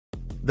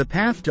The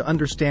path to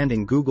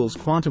understanding Google's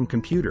quantum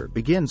computer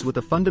begins with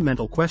a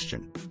fundamental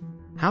question.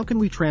 How can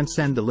we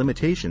transcend the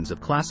limitations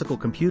of classical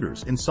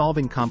computers in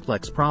solving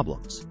complex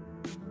problems?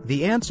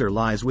 The answer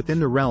lies within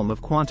the realm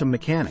of quantum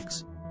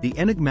mechanics, the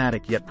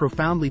enigmatic yet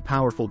profoundly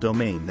powerful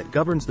domain that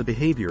governs the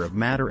behavior of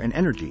matter and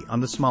energy on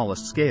the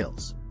smallest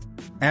scales.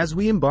 As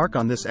we embark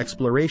on this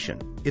exploration,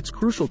 it's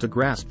crucial to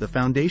grasp the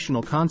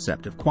foundational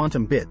concept of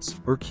quantum bits,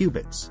 or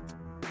qubits.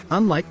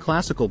 Unlike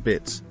classical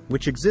bits,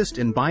 which exist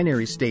in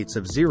binary states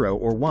of 0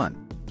 or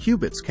 1,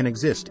 qubits can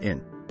exist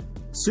in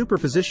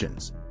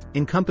superpositions,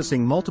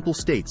 encompassing multiple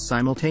states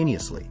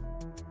simultaneously.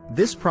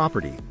 This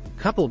property,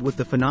 coupled with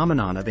the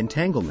phenomenon of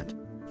entanglement,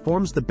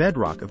 forms the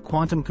bedrock of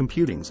quantum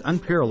computing's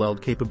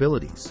unparalleled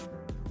capabilities.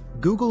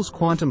 Google's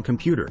quantum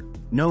computer,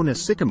 known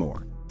as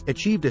Sycamore,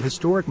 achieved a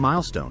historic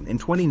milestone in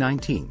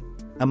 2019,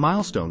 a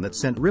milestone that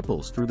sent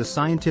ripples through the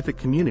scientific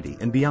community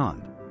and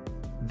beyond.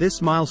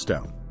 This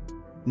milestone,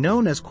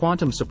 known as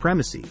quantum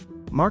supremacy,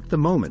 marked the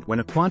moment when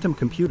a quantum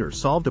computer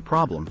solved a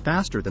problem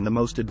faster than the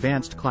most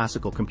advanced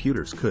classical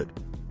computers could.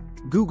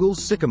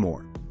 Google's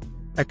Sycamore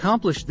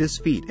accomplished this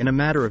feat in a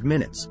matter of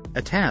minutes,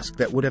 a task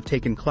that would have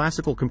taken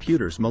classical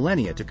computers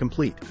millennia to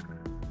complete.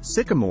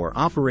 Sycamore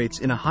operates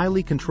in a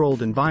highly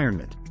controlled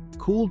environment,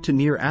 cooled to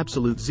near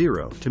absolute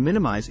zero to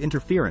minimize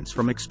interference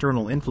from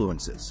external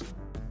influences.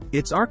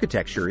 Its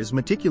architecture is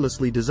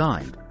meticulously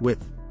designed,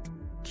 with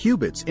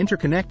qubits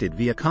interconnected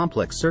via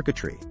complex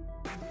circuitry.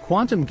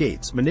 Quantum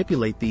gates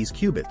manipulate these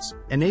qubits,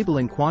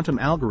 enabling quantum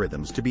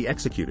algorithms to be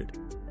executed.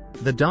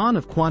 The dawn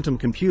of quantum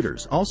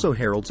computers also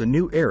heralds a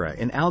new era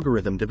in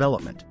algorithm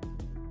development.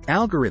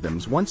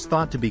 Algorithms once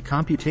thought to be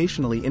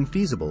computationally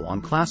infeasible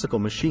on classical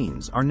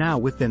machines are now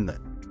within the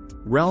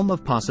realm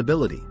of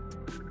possibility.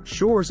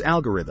 Shor's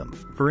algorithm,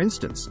 for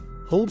instance,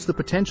 holds the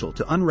potential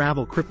to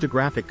unravel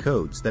cryptographic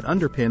codes that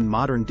underpin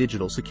modern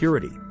digital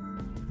security.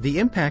 The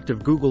impact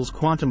of Google's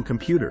quantum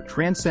computer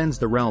transcends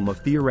the realm of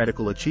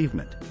theoretical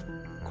achievement.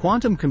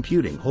 Quantum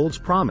computing holds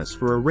promise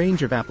for a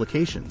range of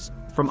applications,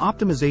 from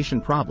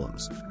optimization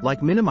problems,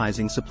 like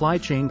minimizing supply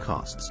chain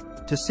costs,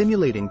 to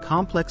simulating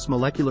complex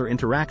molecular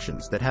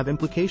interactions that have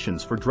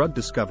implications for drug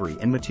discovery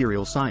and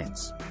material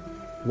science.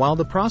 While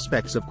the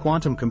prospects of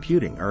quantum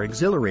computing are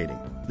exhilarating,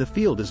 the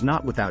field is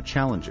not without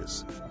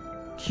challenges.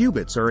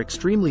 Qubits are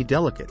extremely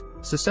delicate,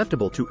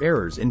 susceptible to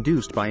errors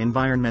induced by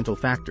environmental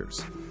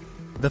factors.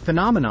 The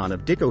phenomenon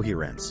of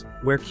decoherence,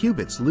 where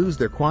qubits lose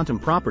their quantum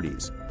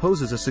properties,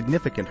 poses a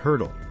significant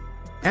hurdle.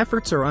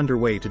 Efforts are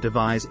underway to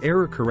devise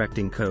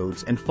error-correcting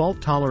codes and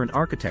fault-tolerant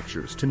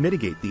architectures to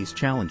mitigate these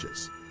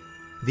challenges.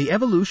 The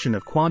evolution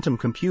of quantum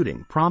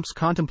computing prompts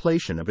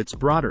contemplation of its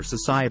broader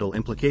societal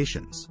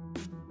implications.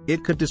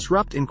 It could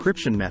disrupt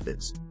encryption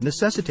methods,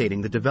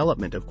 necessitating the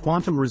development of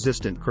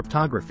quantum-resistant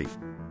cryptography.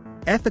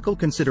 Ethical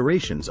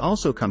considerations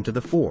also come to the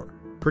fore,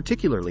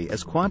 particularly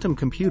as quantum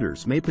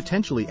computers may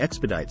potentially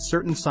expedite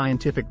certain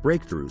scientific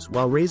breakthroughs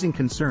while raising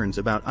concerns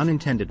about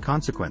unintended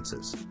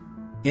consequences.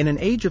 In an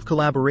age of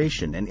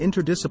collaboration and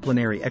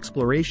interdisciplinary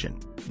exploration,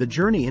 the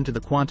journey into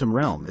the quantum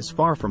realm is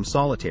far from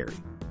solitary.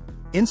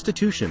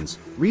 Institutions,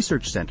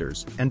 research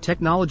centers, and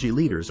technology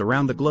leaders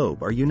around the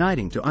globe are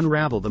uniting to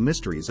unravel the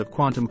mysteries of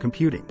quantum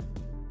computing.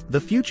 The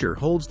future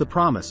holds the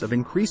promise of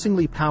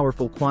increasingly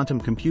powerful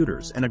quantum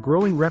computers and a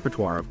growing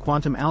repertoire of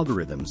quantum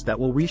algorithms that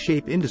will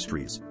reshape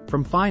industries,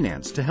 from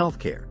finance to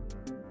healthcare.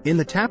 In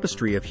the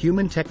tapestry of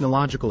human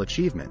technological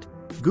achievement,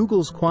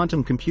 Google's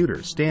quantum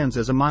computer stands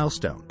as a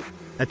milestone,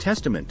 a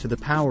testament to the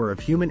power of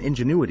human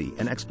ingenuity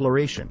and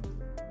exploration.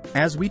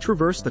 As we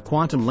traverse the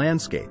quantum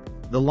landscape,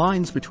 the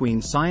lines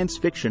between science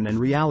fiction and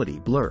reality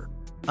blur,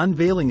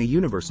 unveiling a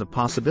universe of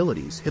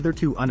possibilities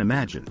hitherto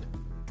unimagined.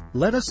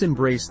 Let us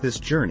embrace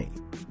this journey,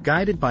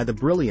 guided by the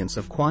brilliance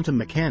of quantum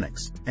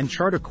mechanics, and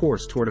chart a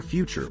course toward a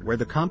future where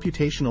the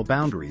computational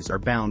boundaries are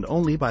bound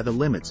only by the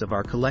limits of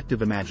our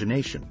collective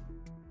imagination.